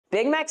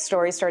Big Mac's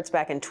story starts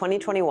back in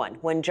 2021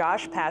 when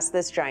Josh passed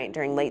this giant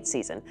during late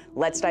season.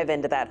 Let's dive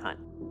into that hunt.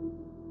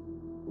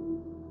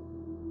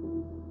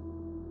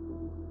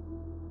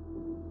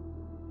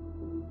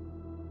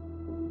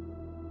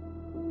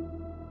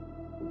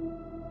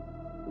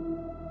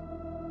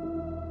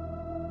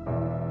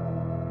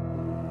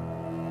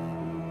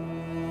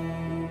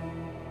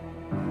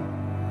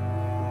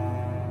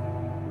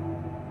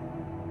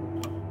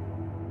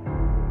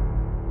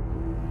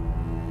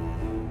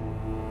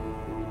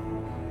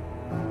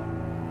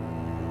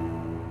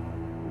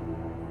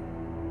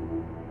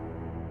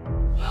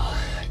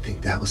 I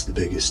think that was the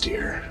biggest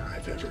deer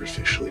I've ever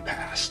officially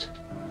passed.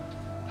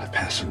 I've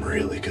passed some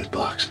really good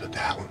bucks, but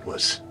that one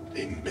was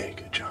a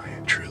mega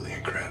giant, truly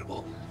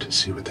incredible. To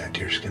see what that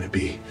deer's gonna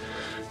be,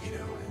 you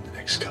know, in the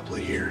next couple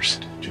of years.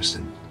 Just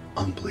an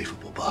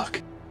unbelievable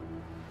buck.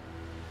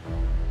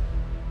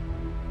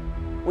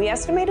 We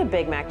estimated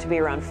Big Mac to be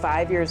around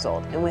 5 years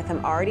old, and with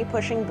him already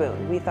pushing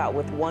Boone, we thought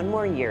with one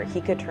more year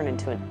he could turn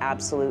into an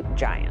absolute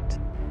giant.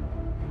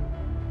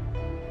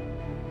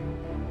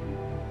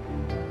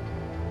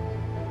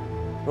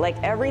 Like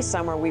every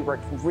summer, we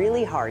worked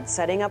really hard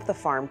setting up the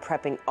farm,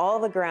 prepping all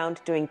the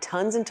ground, doing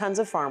tons and tons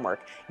of farm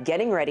work,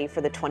 getting ready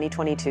for the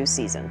 2022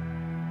 season.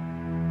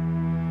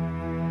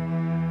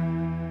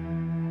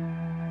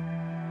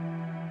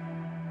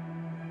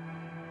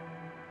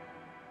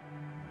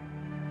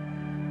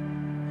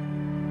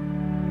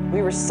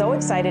 We were so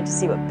excited to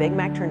see what Big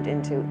Mac turned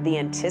into, the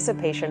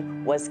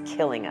anticipation was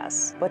killing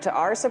us. But to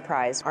our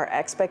surprise, our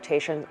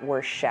expectations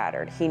were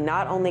shattered. He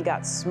not only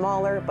got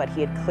smaller, but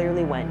he had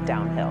clearly went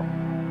downhill.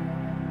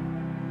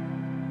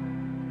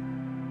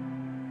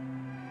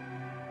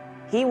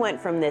 He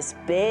went from this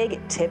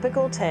big,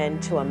 typical 10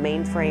 to a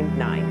mainframe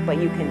 9, but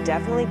you can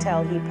definitely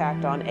tell he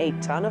packed on a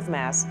ton of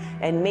mass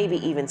and maybe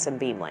even some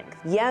beam length.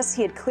 Yes,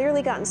 he had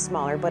clearly gotten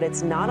smaller, but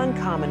it's not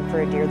uncommon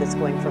for a deer that's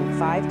going from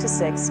 5 to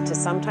 6 to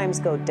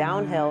sometimes go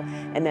downhill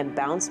and then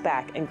bounce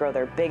back and grow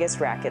their biggest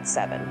rack at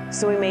 7.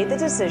 So we made the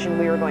decision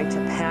we were going to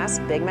pass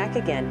Big Mac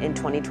again in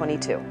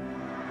 2022.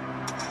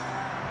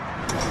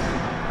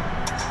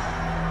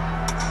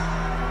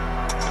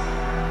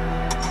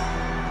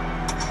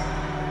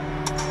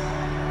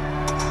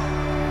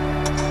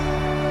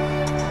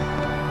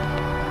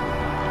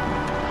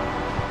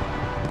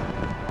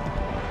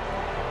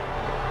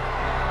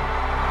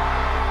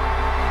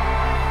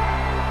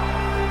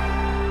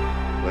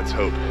 Let's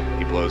hope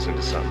he blows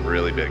into something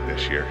really big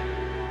this year.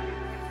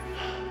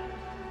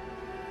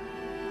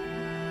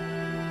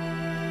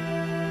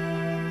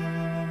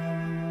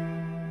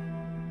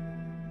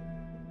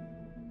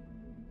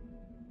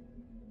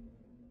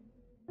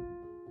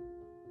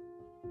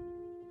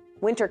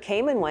 Winter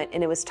came and went,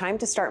 and it was time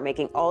to start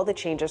making all the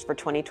changes for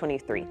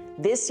 2023.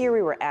 This year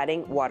we were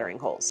adding watering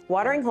holes.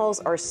 Watering holes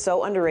are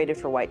so underrated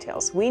for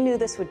whitetails. We knew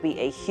this would be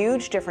a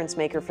huge difference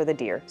maker for the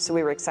deer, so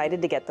we were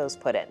excited to get those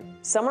put in.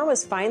 Summer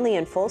was finally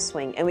in full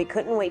swing, and we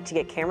couldn't wait to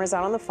get cameras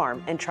out on the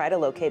farm and try to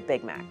locate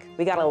Big Mac.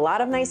 We got a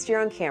lot of nice deer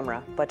on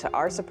camera, but to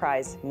our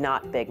surprise,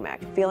 not Big Mac.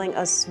 Feeling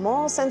a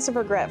small sense of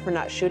regret for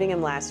not shooting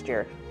him last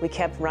year, we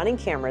kept running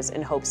cameras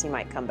in hopes he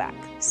might come back.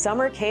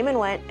 Summer came and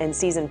went, and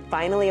season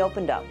finally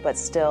opened up, but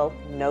still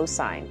no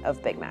sign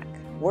of Big Mac.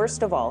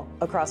 Worst of all,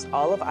 across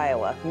all of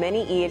Iowa,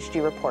 many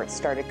EHD reports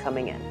started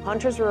coming in.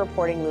 Hunters were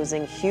reporting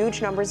losing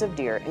huge numbers of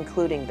deer,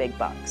 including big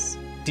bucks.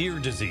 Deer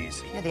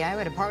disease. Yeah, the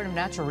Iowa Department of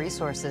Natural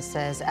Resources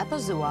says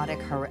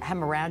epizootic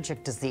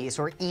hemorrhagic disease,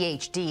 or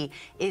EHD,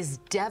 is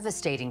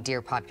devastating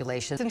deer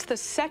populations. Since the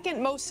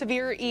second most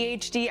severe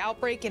EHD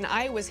outbreak in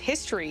Iowa's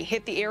history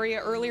hit the area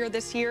earlier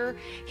this year,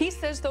 he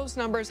says those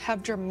numbers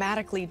have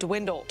dramatically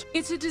dwindled.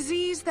 It's a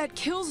disease that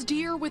kills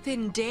deer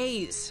within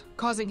days,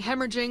 causing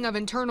hemorrhaging of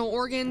internal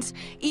organs.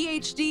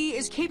 EHD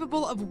is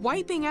capable of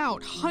wiping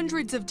out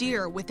hundreds of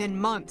deer within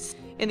months.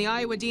 And the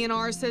Iowa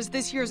DNR says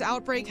this year's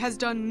outbreak has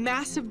done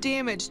massive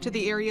damage to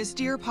the area's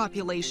deer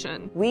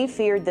population. We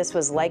feared this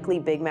was likely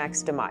Big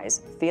Mac's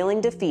demise.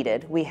 Feeling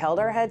defeated, we held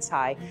our heads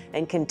high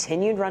and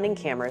continued running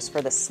cameras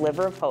for the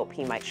sliver of hope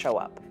he might show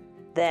up.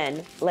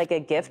 Then, like a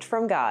gift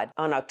from God,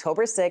 on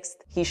October 6th,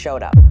 he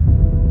showed up.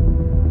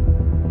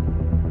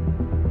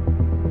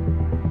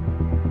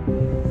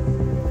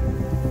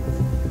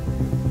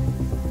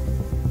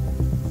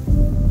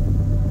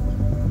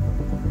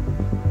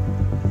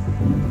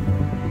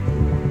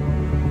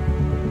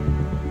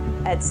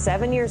 At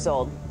 7 years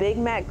old, Big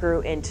Mac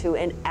grew into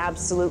an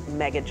absolute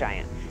mega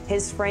giant.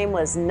 His frame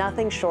was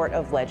nothing short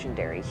of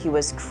legendary. He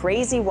was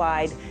crazy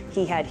wide,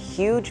 he had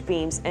huge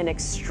beams and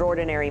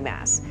extraordinary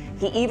mass.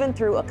 He even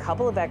threw a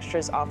couple of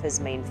extras off his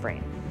main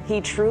frame.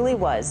 He truly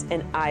was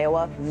an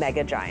Iowa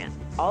mega giant.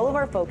 All of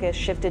our focus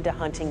shifted to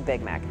hunting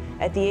Big Mac.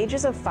 At the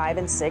ages of 5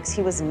 and 6,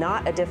 he was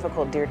not a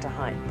difficult deer to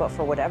hunt, but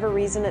for whatever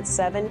reason at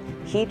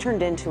 7, he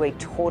turned into a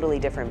totally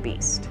different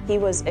beast. He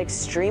was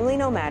extremely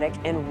nomadic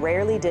and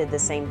rarely did the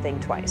same thing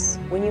twice.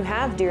 When you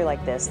have deer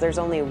like this, there's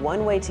only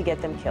one way to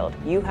get them killed.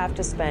 You have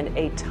to spend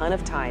a ton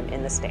of time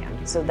in the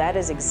stand. So that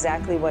is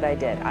exactly what I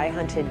did. I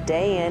hunted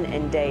day in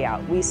and day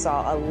out. We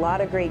saw a lot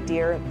of great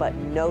deer, but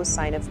no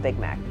sign of Big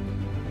Mac.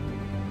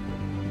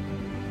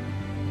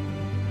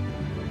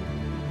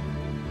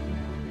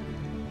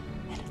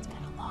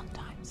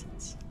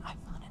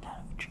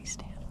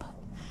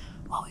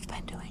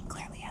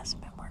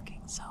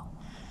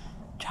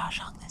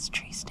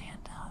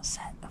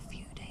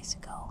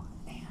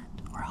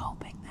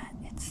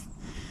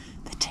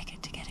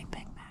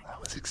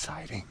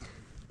 exciting.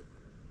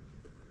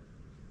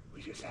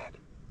 We just had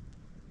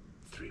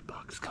 3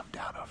 bucks come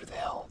down over the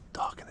hill,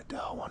 dog and a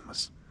doe. One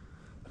was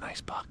a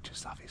nice buck,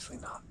 just obviously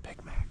not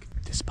Big Mac.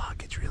 This spot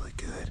gets really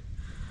good.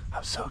 I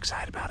was so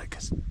excited about it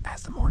because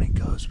as the morning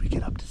goes, we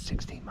get up to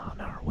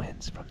 16-mile-an-hour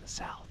winds from the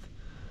south.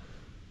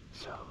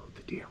 So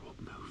the deer will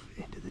move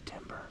into the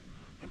timber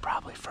and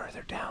probably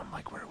further down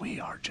like where we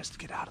are just to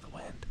get out of the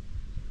wind.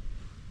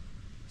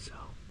 So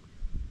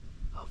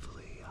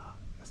hopefully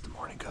as the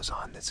morning goes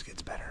on, this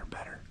gets better and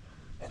better.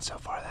 And so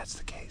far that's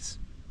the case.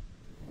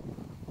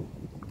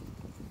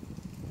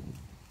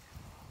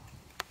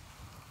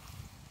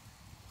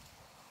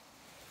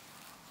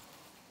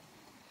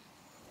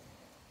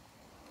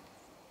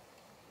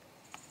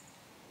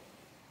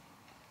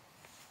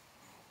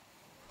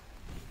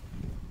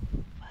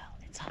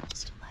 It's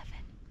almost 11,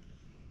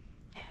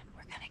 and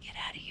we're gonna get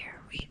out of here.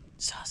 We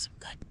saw some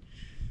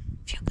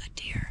few good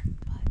deer,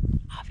 but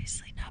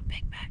obviously not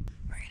Big Mac.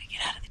 We're gonna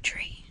get out of the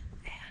tree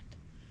and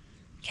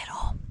get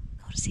home,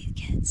 go to see the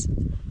kids,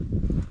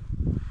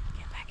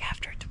 get back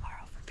after it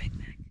tomorrow for Big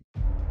Mac.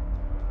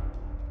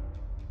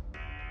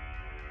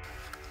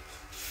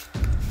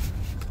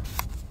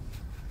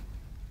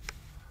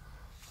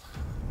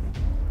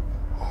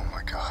 Oh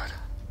my God.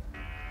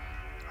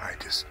 All right,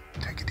 just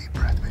take a deep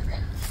breath, baby.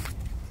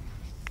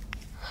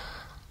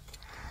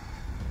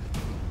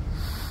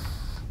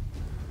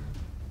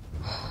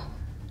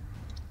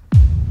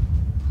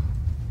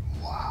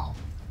 Wow.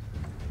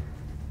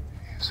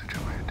 He's a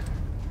giant.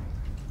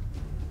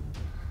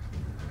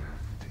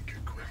 Take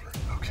your quiver.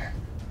 Okay.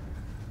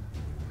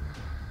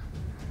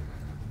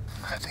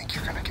 I think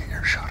you're gonna get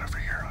your shot over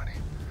here, honey.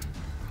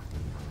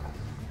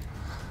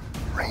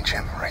 Range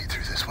him right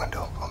through this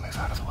window. I'll move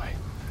out of the way.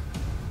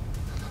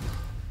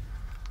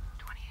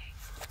 28.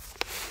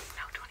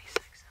 No,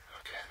 26.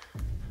 Okay.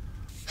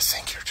 I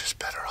think you're just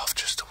better off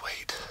just to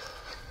wait.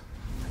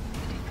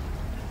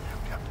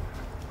 Yep.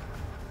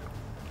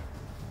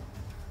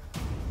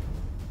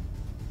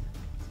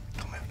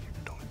 Don't move.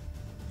 Don't move.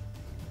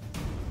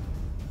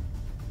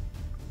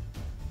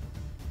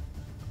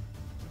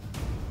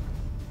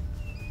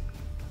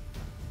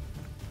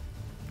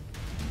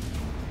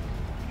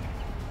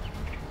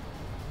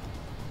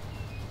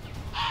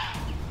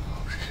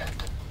 Oh shit.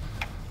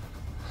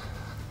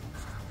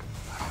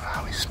 I don't know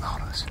how he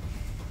smelled us.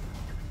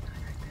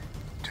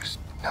 Just,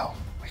 no,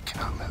 we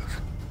cannot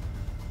move.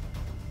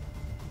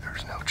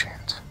 There's no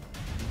chance.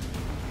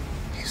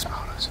 He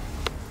smelled us.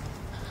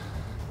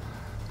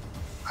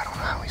 I don't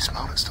know how he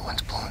smelled us. The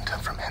wind's blowing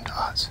from him to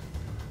us.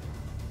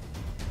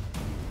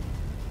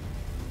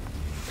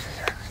 Okay,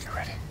 here, get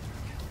ready.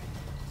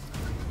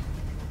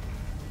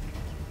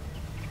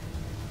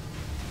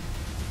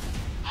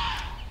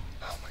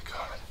 Oh my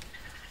God.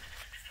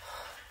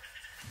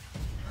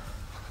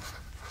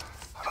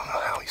 I don't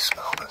know how he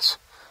smelled us.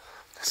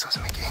 This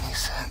doesn't make any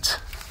sense.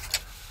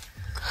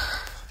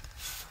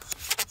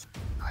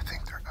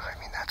 I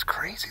mean, that's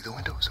crazy. The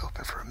window was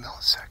open for a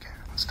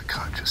millisecond. Must have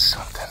caught just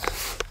something.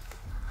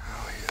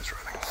 Oh, he is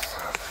running.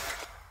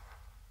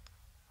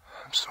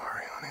 I'm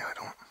sorry, honey. I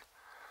don't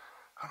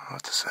know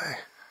what to say.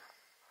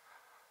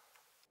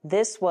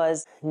 This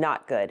was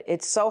not good.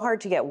 It's so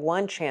hard to get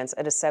one chance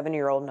at a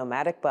 7-year-old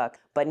nomadic buck,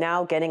 but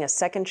now getting a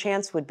second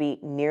chance would be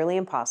nearly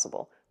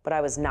impossible. But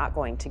I was not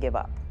going to give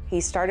up.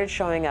 He started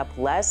showing up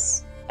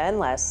less,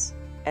 and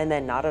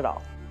then not at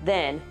all.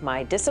 Then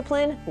my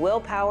discipline,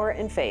 willpower,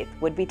 and faith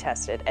would be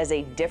tested as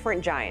a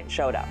different giant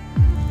showed up.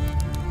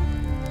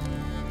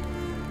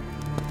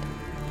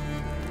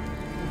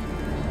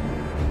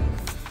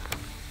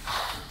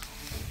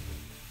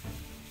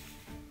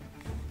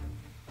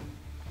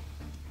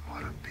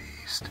 What a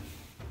beast.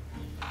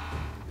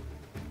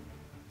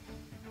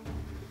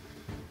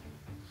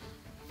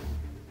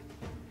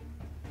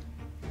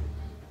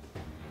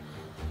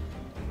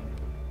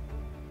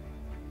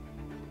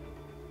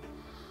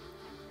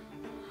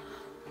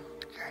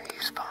 Okay,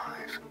 he's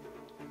 5.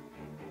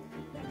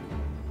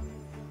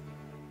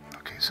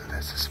 Okay, so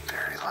this is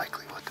very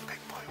likely what the big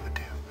boy would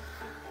do.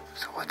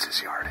 So what's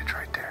his yardage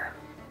right there?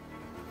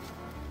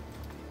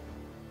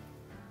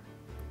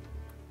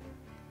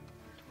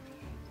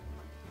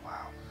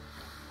 Wow.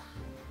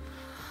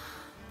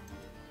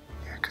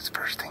 Yeah, because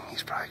first thing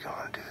he's probably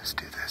going to do is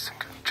do this and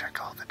go check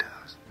all the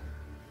does.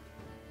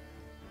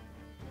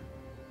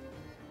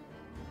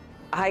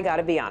 I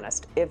gotta be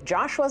honest, if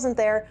Josh wasn't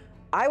there,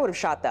 I would have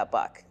shot that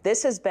buck.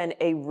 This has been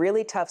a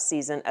really tough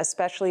season,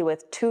 especially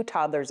with 2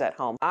 toddlers at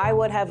home. I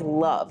would have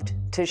loved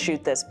to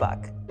shoot this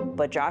buck,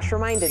 but Josh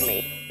reminded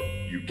me.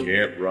 You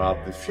can't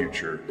rob the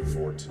future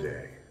for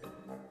today.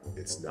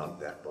 It's not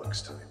that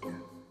buck's time yet.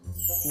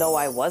 Though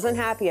I wasn't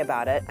happy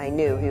about it, I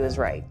knew he was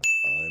right.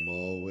 I'm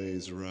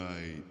always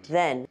right.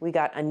 Then we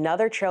got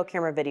another trail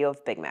camera video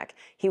of Big Mac.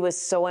 He was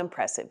so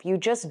impressive. You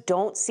just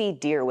don't see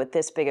deer with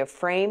this big of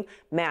frame,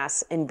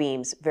 mass, and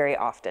beams very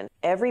often.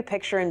 Every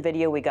picture and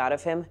video we got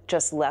of him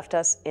just left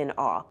us in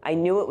awe. I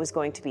knew it was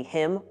going to be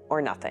him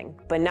or nothing.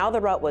 But now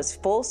the rut was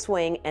full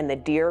swing and the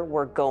deer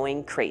were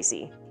going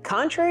crazy.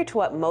 Contrary to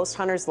what most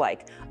hunters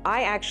like,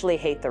 I actually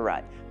hate the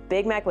rut.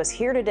 Big Mac was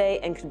here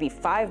today and could be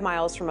 5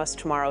 miles from us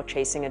tomorrow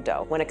chasing a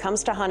doe. When it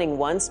comes to hunting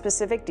one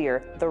specific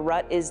deer, the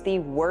rut is the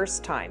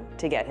worst time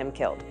to get him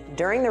killed.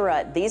 During the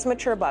rut, these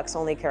mature bucks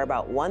only care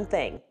about one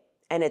thing,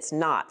 and it's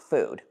not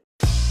food.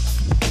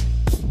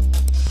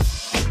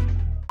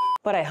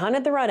 But I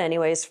hunted the rut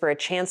anyways for a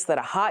chance that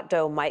a hot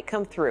doe might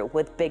come through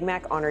with Big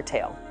Mac on her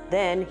tail.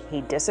 Then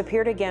he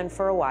disappeared again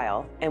for a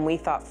while, and we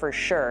thought for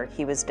sure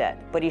he was dead.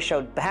 But he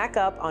showed back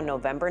up on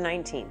November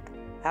 19th.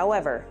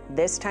 However,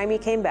 this time he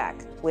came back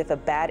with a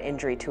bad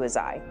injury to his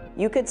eye.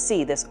 You could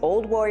see this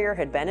old warrior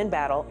had been in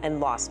battle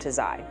and lost his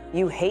eye.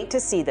 You hate to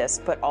see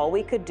this, but all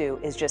we could do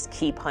is just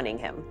keep hunting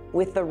him.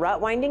 With the rut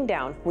winding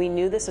down, we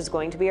knew this was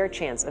going to be our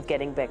chance of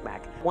getting Big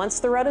Mac. Once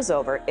the rut is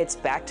over, it's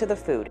back to the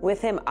food.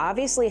 With him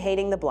obviously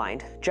hating the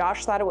blind,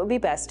 Josh thought it would be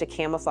best to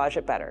camouflage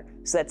it better.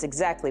 So that's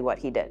exactly what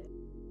he did.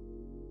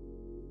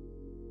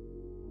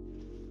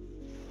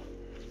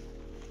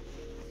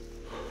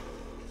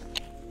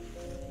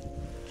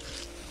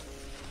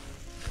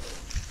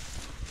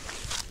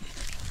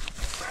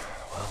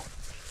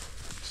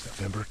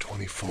 November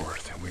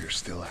 24th, and we are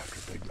still after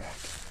Big Mac.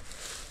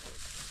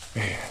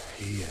 Man,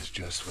 he has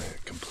just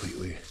went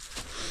completely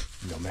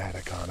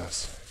nomadic on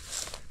us.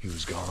 He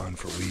was gone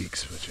for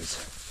weeks, which is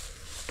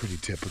pretty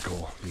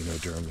typical, you know,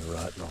 during the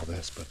rut and all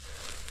this, but,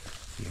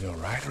 you know,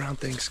 right around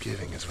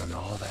Thanksgiving is when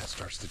all that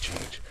starts to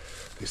change.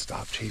 They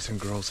stop chasing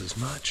girls as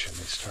much, and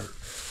they start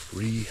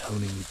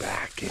re-honing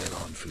back in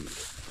on food.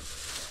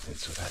 And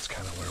so that's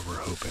kind of where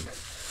we're hoping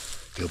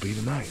he'll be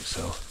tonight,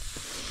 so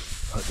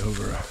hunting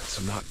over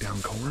some knockdown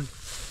corn.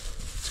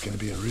 It's going to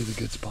be a really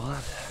good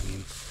spot. I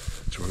mean,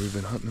 it's where we've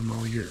been hunting them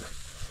all year.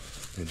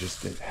 And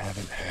just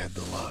haven't had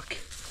the luck.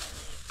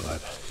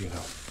 But, you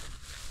know,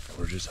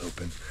 we're just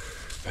hoping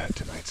that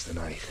tonight's the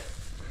night.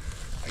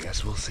 I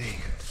guess we'll see.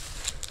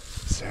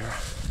 Sarah,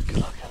 good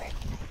luck, honey.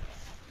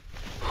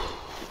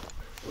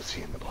 We'll see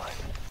you in the blind.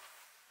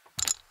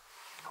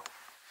 Well,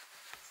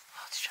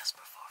 it's just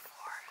before 4,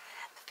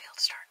 and the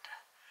field's starting to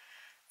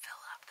fill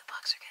up. The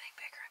bucks are getting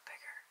bigger and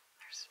bigger.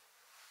 There's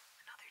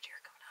another deer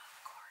coming out of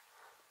the corn.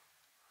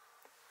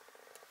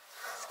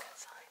 That's a good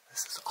sign.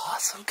 This is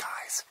awesome,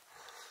 guys.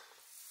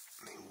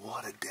 I mean,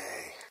 what a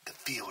day. The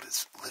field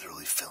is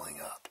literally filling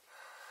up.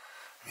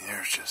 I mean,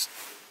 there's just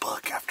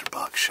buck after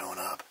buck showing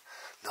up.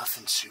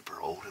 Nothing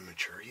super old and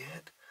mature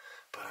yet,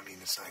 but I mean,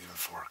 it's not even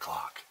 4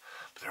 o'clock.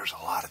 But there's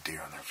a lot of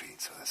deer on their feet,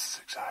 so this is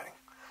exciting.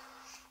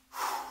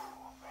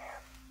 Whew,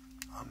 man.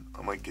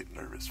 I'm like getting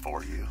nervous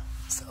for you,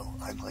 so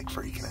I'm like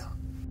freaking out.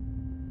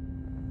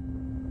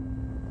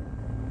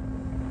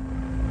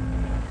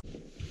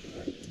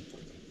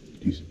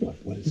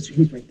 What is it?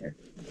 He's right there.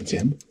 It's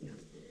him? Yeah.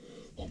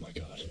 Oh my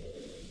God.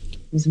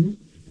 Isn't it?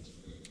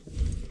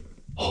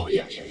 Oh,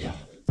 yeah.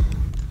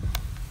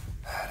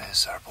 That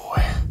is our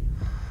boy.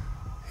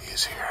 He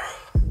is here.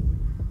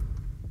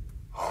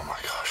 Oh my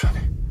gosh,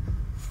 honey.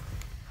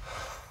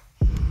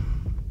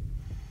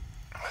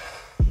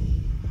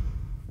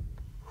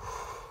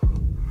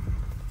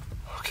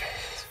 Okay.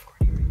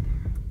 40 right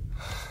there.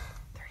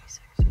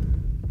 36.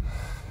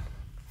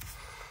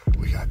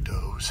 We got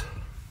does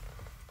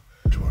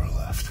to our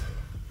left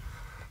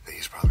that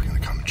he's probably going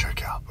to come and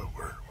check out, but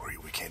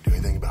we can't do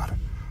anything about it.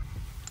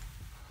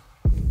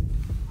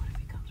 What if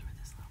he comes with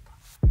this little buck?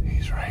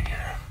 He's right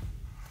here,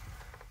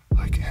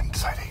 like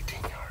inside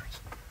 18 yards.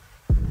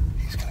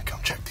 He's going to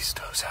come check these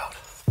does out.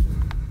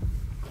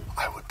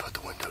 I would put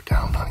the window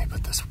down, honey,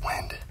 but this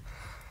wind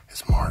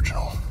is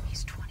marginal.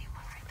 He's 21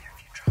 right there.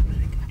 If you drop it,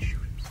 I can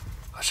shoot him.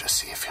 Let's just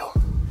see if he'll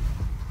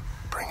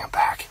bring him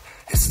back.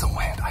 It's the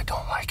wind. I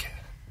don't like it.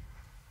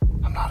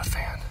 I'm not a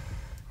fan.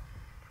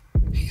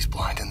 He's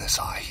blind in this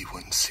eye. He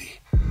wouldn't see,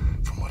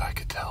 from what I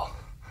could tell.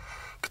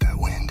 But that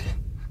wind...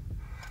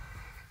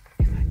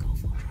 If I go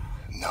full draw.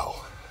 No,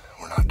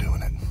 we're not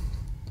doing it.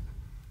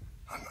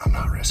 I'm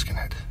not risking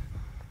it.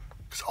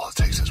 Because all it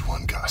takes is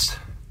one gust.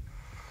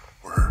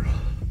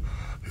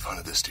 We've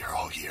hunted this deer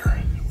all year,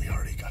 and we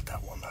already got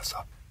that one mess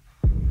up.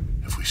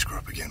 If we screw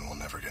up again, we'll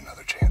never get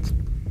another chance.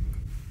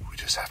 We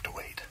just have to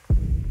wait.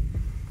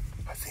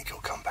 I think he'll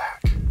come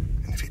back.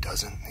 And if he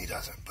doesn't, he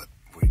doesn't. But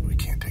we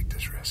can't take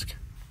this risk.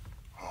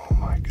 Oh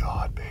my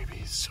God, baby,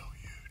 he's so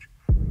huge.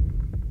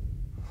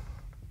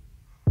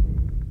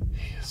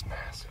 He is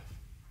massive.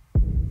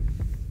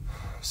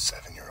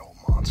 7-year-old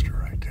monster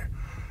right there.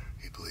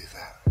 You believe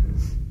that?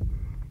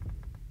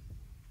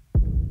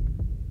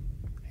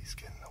 He's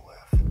getting a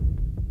whiff.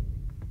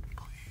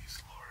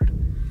 Please, Lord,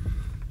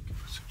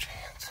 give us a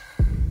chance.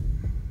 We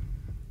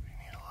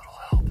need a little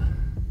help.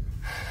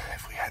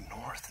 If we had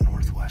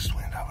northwest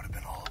wind, I would have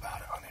been all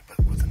about it, honey.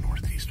 But with the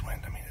northeast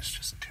wind, I mean, it's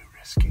just too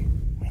risky.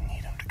 We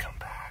need him to come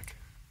back.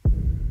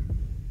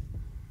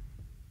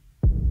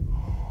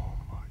 Oh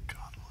my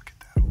God, look at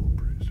that old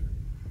bruiser.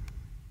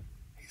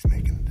 He's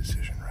making a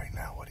decision right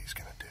now what he's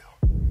gonna do.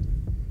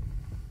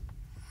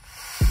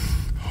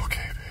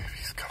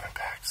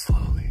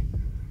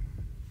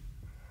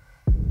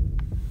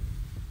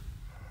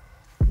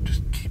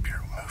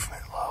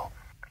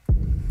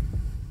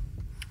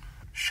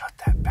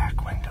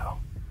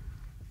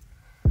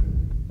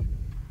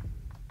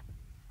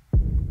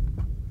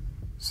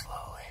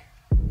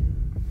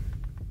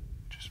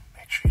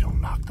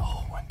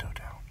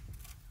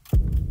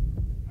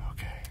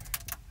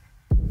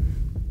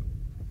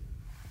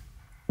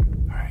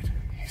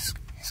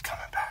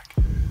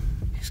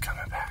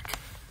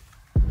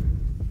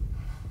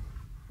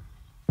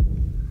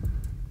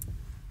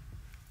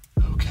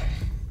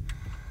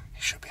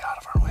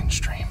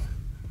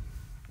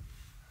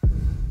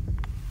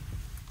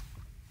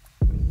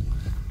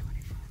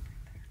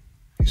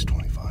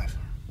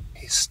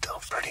 he's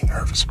still pretty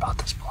nervous about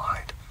this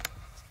blind.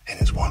 And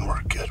his one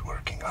good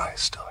working eye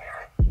is still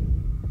here.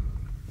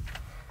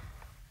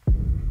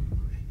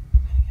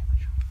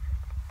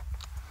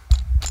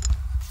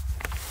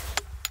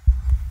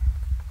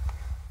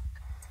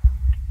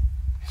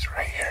 He's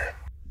right here.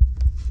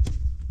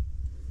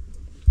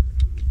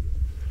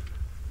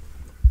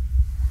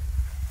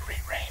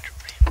 Range.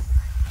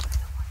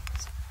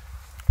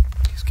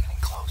 He's getting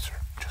closer.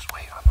 Just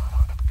wait, I'm not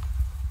on him.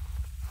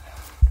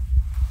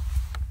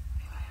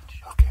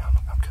 Okay, I'm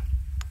good.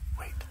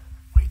 Wait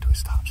till he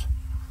stops.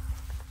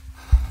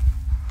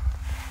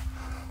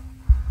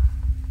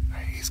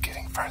 Right, he's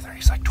getting further.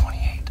 He's like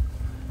 28.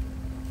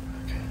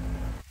 Okay.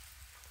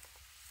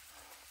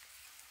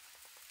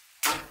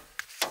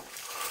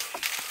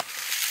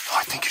 Oh,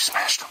 I think you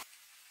smashed him.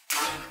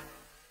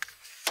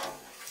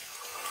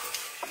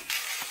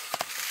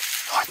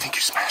 Oh, I think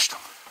you smashed him.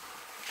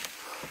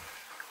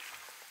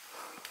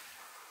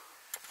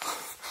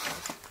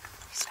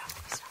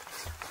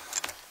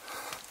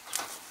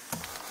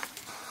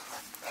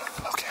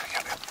 Okay,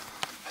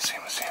 I see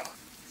him.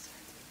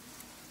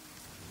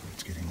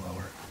 It's getting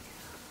lower.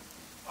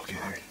 Okay,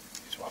 there,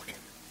 he's walking.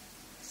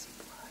 I see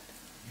blood.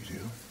 You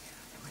do?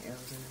 Yeah, my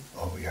arrow's in him.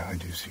 Oh, yeah, I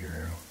do see your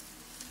arrow.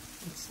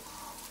 It's low.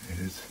 It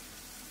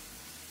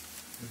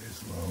is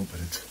low,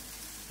 but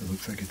it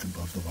looks like it's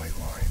above the white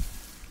line.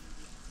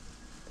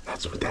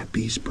 That's what that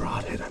beast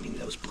broadhead, I mean,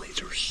 those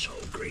blades are so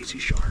crazy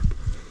sharp.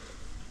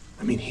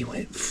 I mean, he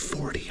went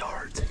 40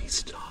 yards and he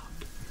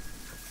stopped.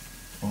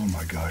 Oh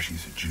my gosh,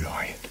 he's a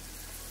giant.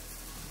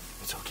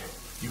 It's okay.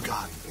 You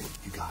got him, babe.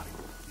 You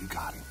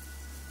got him.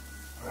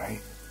 All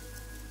right?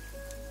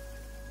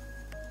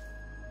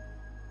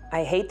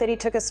 I hate that he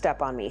took a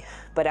step on me,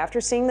 but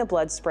after seeing the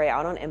blood spray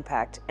out on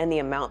impact and the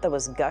amount that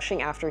was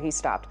gushing after he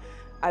stopped,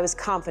 I was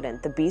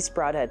confident the beast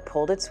broadhead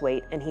pulled its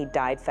weight and he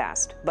died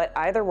fast. But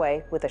either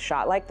way, with a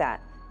shot like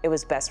that, it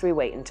was best we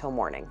wait until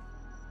morning.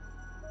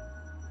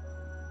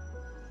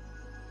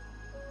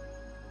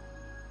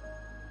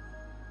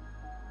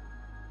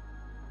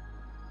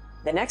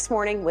 The next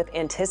morning, with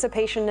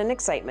anticipation and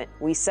excitement,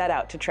 we set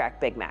out to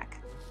track Big Mac.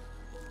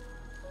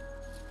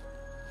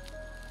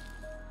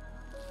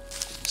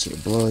 So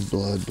blood,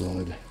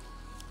 and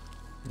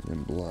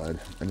then blood.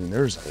 I mean,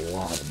 there's a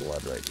lot of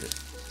blood right here.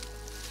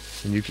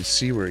 And you can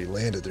see where he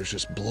landed. There's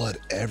just blood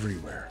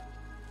everywhere.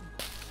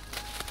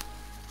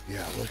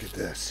 Yeah, look at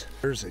this.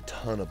 There's a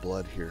ton of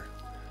blood here.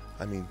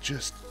 I mean,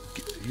 he's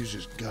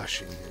just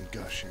gushing and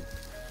gushing.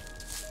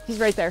 He's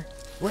right there.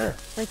 Where?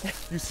 Right there.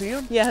 You see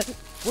him? Yeah.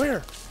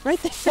 Where? Right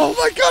there. Oh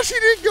my gosh, he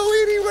didn't go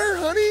anywhere,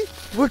 honey.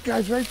 Look,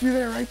 guys, right through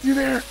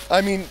there.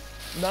 I mean,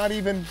 not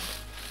even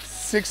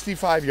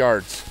 65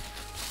 yards.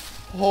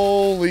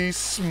 Holy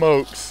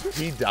smokes.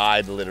 He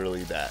died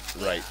literally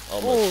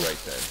almost right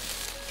then.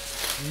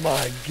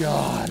 My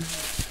God.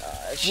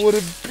 Gosh. What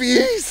a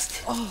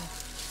beast. Oh.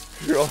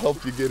 Here, I'll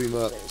help you get him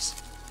up.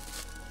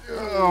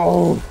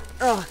 Oh.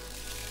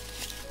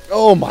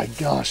 Oh my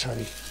gosh,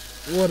 honey.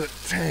 What a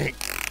tank.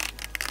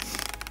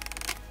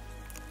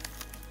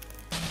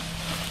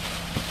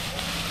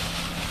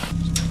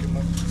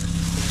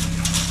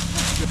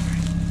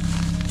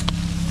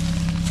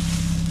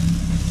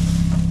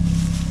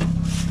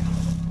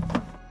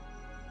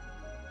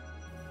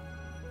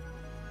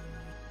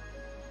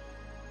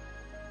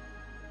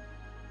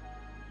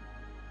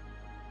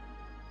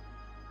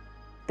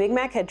 Big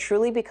Mac had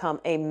truly become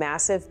a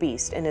massive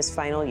beast in his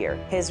final year.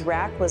 His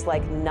rack was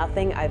like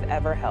nothing I've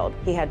ever held.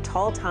 He had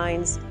tall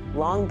tines,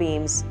 long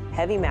beams,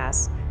 heavy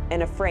mass,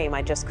 and a frame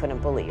I just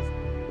couldn't believe.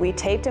 We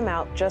taped him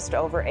out just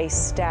over a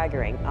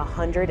staggering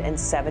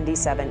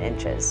 177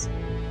 inches.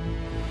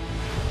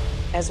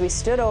 As we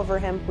stood over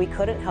him, we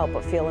couldn't help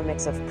but feel a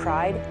mix of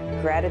pride,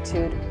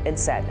 gratitude, and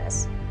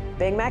sadness.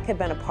 Big Mac had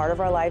been a part of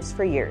our lives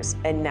for years,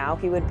 and now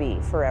he would be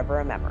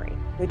forever a memory.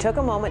 We took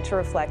a moment to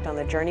reflect on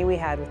the journey we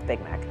had with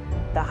Big Mac.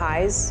 The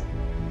highs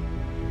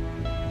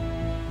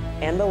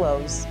and the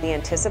lows, the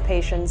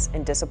anticipations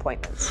and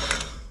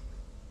disappointments.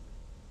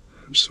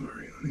 I'm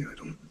sorry, honey, I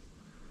don't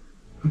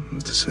know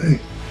what to say.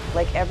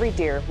 Like every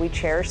deer, we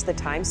cherish the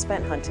time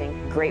spent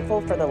hunting,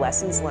 grateful for the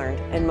lessons learned,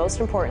 and most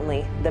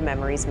importantly, the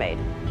memories made.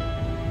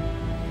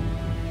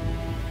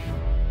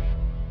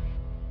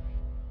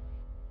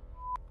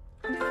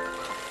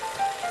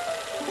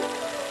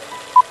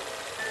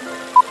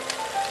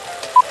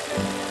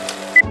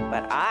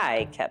 But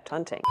I kept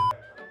hunting.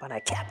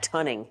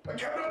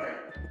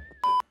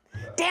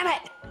 Damn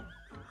it!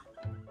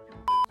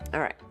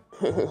 All right,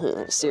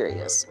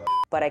 serious.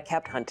 But I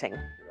kept hunting.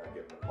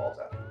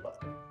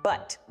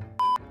 But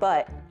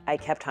I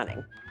kept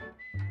hunting.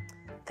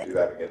 Do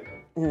that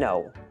again.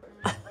 No.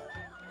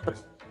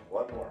 Just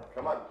one more.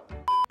 Come on.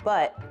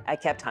 But I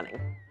kept hunting.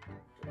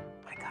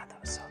 My God, that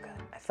was so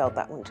good. I felt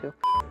that one too.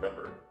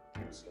 Remember,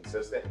 he was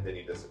consistent and then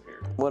he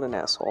disappeared. What an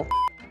asshole.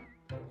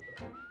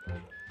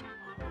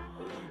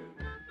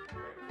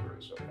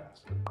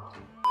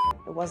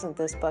 It wasn't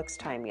this buck's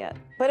time yet.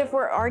 But if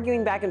we're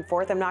arguing back and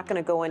forth, I'm not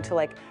gonna go into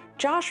like,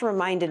 Josh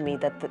reminded me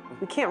that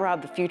we can't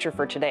rob the future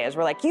for today, as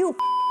we're like, you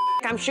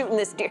I'm shooting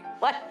this deer.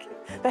 Like,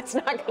 that's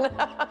not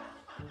gonna.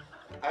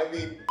 I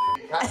mean,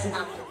 you kind of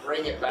have to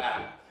bring it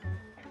back.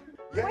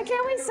 Yeah, Why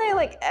can't we say,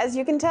 like, as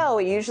you can tell,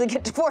 we usually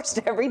get divorced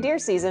every deer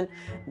season.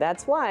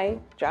 That's why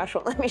Josh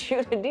won't let me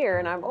shoot a deer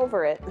and I'm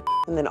over it.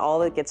 And then all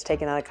that gets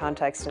taken out of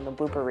context in the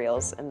blooper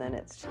reels, and then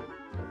it's